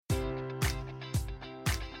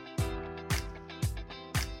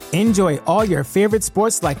Enjoy all your favorite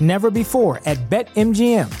sports like never before at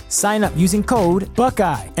BetMGM. Sign up using code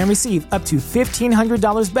Buckeye and receive up to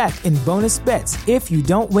 $1,500 back in bonus bets if you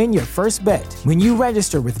don't win your first bet. When you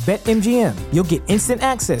register with BetMGM, you'll get instant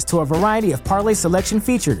access to a variety of parlay selection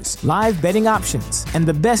features, live betting options, and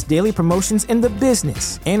the best daily promotions in the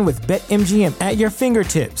business. And with BetMGM at your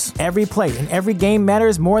fingertips, every play and every game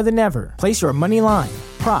matters more than ever. Place your money line,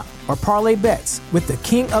 prop, or parlay bets with the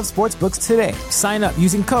king of sportsbooks today. Sign up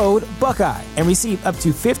using code Buckeye and receive up to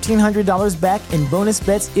 $1,500 back in bonus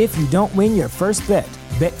bets if you don't win your first bet.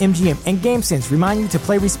 BetMGM and GameSense remind you to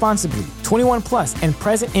play responsibly. 21 plus and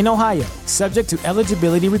present in Ohio, subject to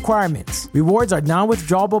eligibility requirements. Rewards are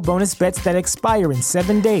non-withdrawable bonus bets that expire in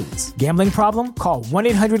 7 days. Gambling problem? Call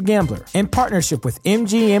 1-800-GAMBLER. In partnership with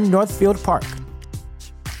MGM Northfield Park.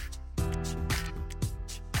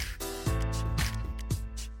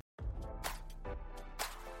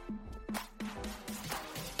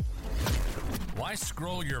 Why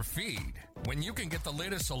scroll your feed when you can get the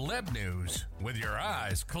latest celeb news with your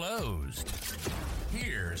eyes closed?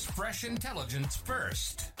 Here's fresh intelligence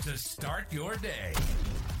first to start your day.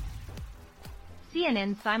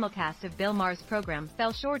 CNN's simulcast of Bill Maher's program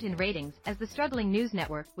fell short in ratings as the struggling news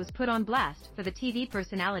network was put on blast for the TV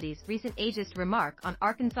personality's recent ageist remark on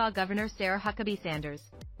Arkansas Governor Sarah Huckabee Sanders,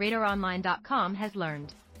 RadarOnline.com has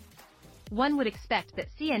learned. One would expect that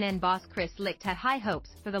CNN boss Chris Licht had high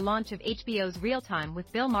hopes for the launch of HBO's Real Time with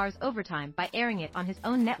Bill Maher's Overtime by airing it on his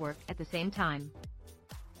own network at the same time.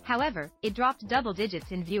 However, it dropped double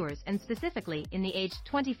digits in viewers and specifically in the age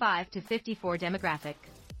 25 to 54 demographic.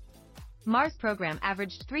 Maher's program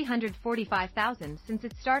averaged 345,000 since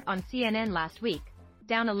its start on CNN last week,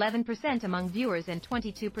 down 11% among viewers and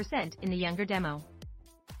 22% in the younger demo.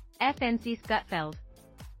 FNC's Gutfeld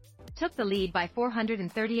took the lead by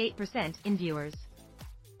 438% in viewers.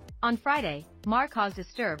 On Friday, Maher caused a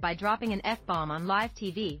stir by dropping an F-bomb on live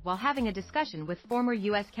TV while having a discussion with former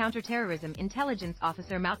U.S. counterterrorism intelligence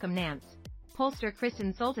officer Malcolm Nance, pollster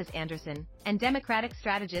Kristen Soltis Anderson, and Democratic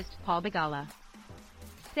strategist Paul Begala.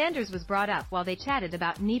 Sanders was brought up while they chatted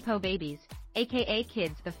about Nepo babies, aka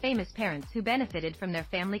kids of famous parents who benefited from their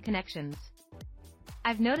family connections.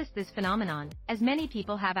 I've noticed this phenomenon, as many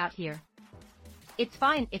people have out here. It's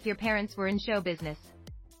fine if your parents were in show business.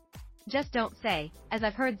 Just don't say, as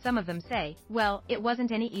I've heard some of them say, well, it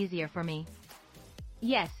wasn't any easier for me.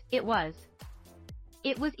 Yes, it was.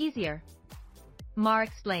 It was easier. Maher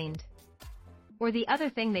explained. Or the other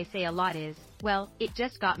thing they say a lot is, well, it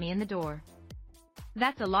just got me in the door.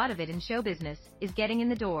 That's a lot of it in show business, is getting in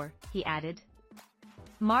the door, he added.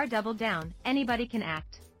 Maher doubled down, anybody can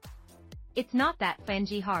act. It's not that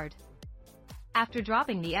fangey hard. After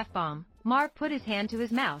dropping the F-bomb, Maher put his hand to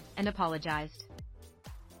his mouth and apologized.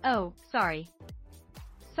 Oh, sorry.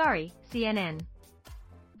 Sorry, CNN.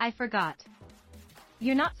 I forgot.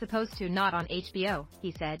 You're not supposed to not on HBO,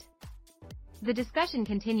 he said. The discussion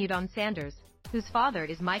continued on Sanders, whose father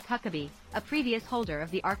is Mike Huckabee, a previous holder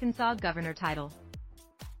of the Arkansas governor title.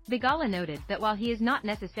 Begala noted that while he is not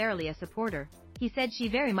necessarily a supporter, he said she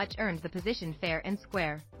very much earned the position fair and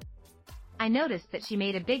square. I noticed that she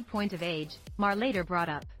made a big point of age, Maher later brought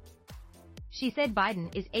up. She said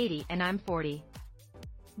Biden is 80 and I'm 40.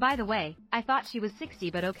 By the way, I thought she was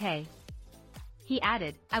 60 but okay. He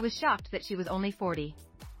added, I was shocked that she was only 40.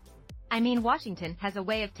 I mean, Washington has a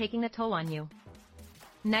way of taking a toll on you.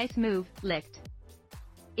 Nice move, Licht.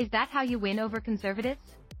 Is that how you win over conservatives?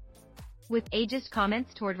 With ageist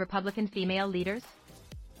comments toward Republican female leaders?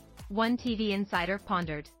 One TV insider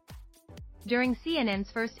pondered. During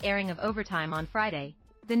CNN's first airing of Overtime on Friday,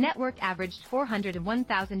 the network averaged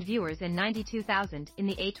 401,000 viewers and 92,000 in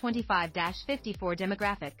the A25-54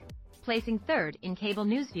 demographic, placing third in cable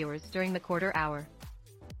news viewers during the quarter hour.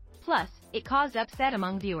 Plus, it caused upset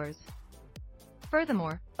among viewers.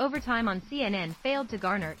 Furthermore, Overtime on CNN failed to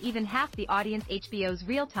garner even half the audience HBO's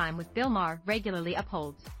Real Time with Bill Maher regularly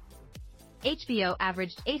upholds. HBO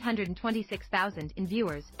averaged 826,000 in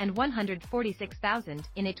viewers and 146,000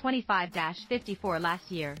 in a 25-54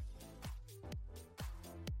 last year.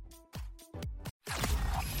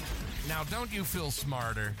 Now don't you feel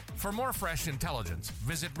smarter? For more fresh intelligence,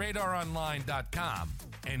 visit RadarOnline.com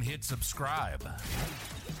and hit subscribe.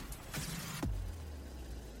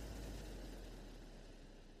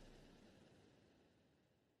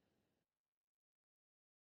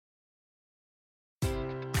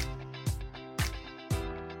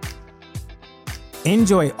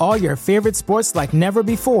 Enjoy all your favorite sports like never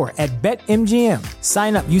before at BetMGM.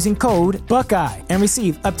 Sign up using code Buckeye and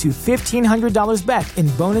receive up to $1,500 back in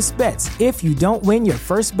bonus bets if you don't win your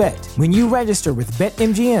first bet. When you register with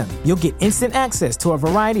BetMGM, you'll get instant access to a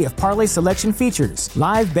variety of parlay selection features,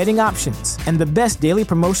 live betting options, and the best daily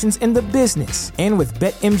promotions in the business. And with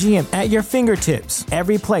BetMGM at your fingertips,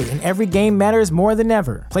 every play and every game matters more than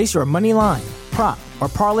ever. Place your money line, prop, or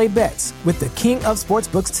parlay bets with the king of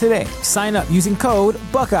sportsbooks today. Sign up using code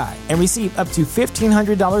Buckeye and receive up to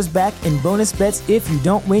 $1,500 back in bonus bets if you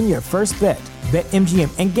don't win your first bet. BetMGM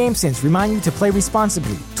and GameSense remind you to play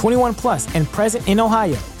responsibly. 21 plus and present in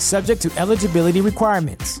Ohio, subject to eligibility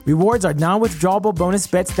requirements. Rewards are non-withdrawable bonus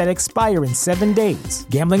bets that expire in 7 days.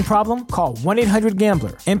 Gambling problem? Call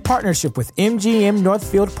 1-800-GAMBLER in partnership with MGM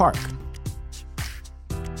Northfield Park.